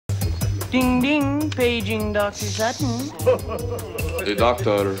Ding, ding, paging Dr. Sutton. The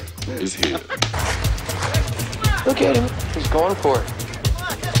doctor is here. Look at him. He's going for it.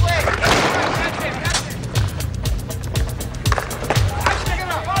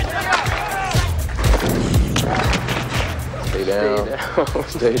 Stay down.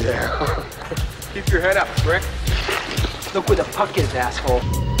 Stay down. Keep your head up, Rick. Look where the puck is, asshole.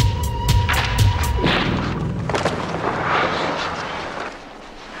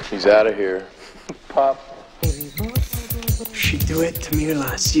 He's out of here. Pop. She do it to me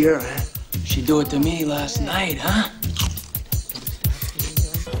last year, huh? She do it to me last night, huh?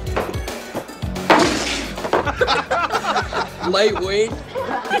 Lightweight.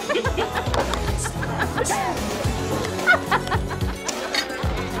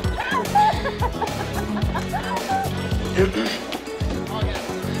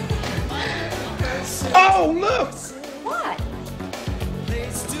 Oh, look! What?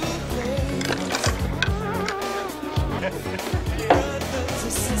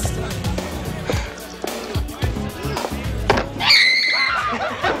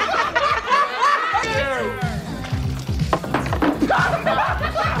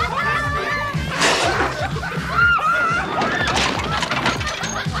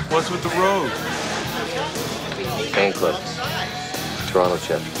 What's with the road? Pain clips. Toronto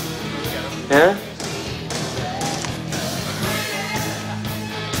chip. Huh?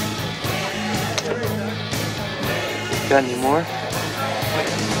 Got any more? Oh,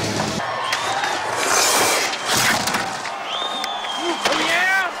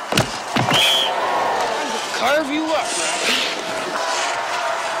 yeah? Carve you up, Racki.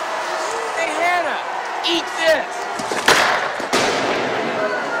 Hey, Hannah, eat this.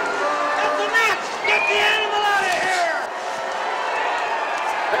 That's the match! Get the animal out of here!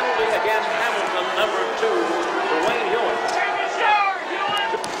 Penalty against Hamilton, number 2, Duane Hewitt. Take a shower,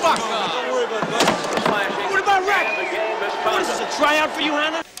 Hewitt! Fuck off! Don't worry about that. What about Racki? And the game What is this, misconduct. a tryout for you,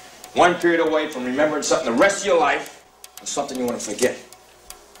 Hannah? One period away from remembering something the rest of your life and something you want to forget.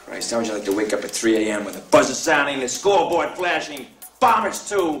 Christ, how would you like to wake up at 3 a.m. with the buzzer sounding, the scoreboard flashing, Bombers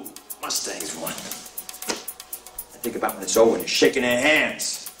 2, Mustangs 1. I think about when it's over and you're shaking their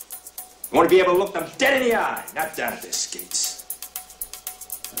hands. You want to be able to look them dead in the eye, not down at their skates.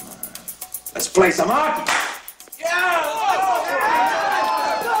 Come on. Let's play some hockey.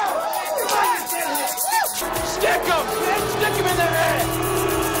 Stick him! Stick him in the head!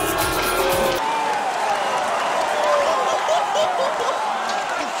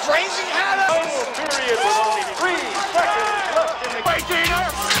 You crazy, Hannah? Period with only 3 seconds left in the Wait, Dana!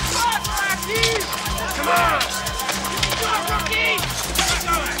 Come on! Come on, rookie!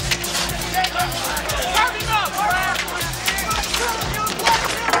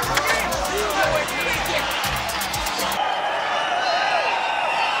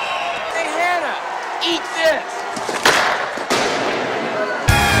 Hey, Hannah, eat this.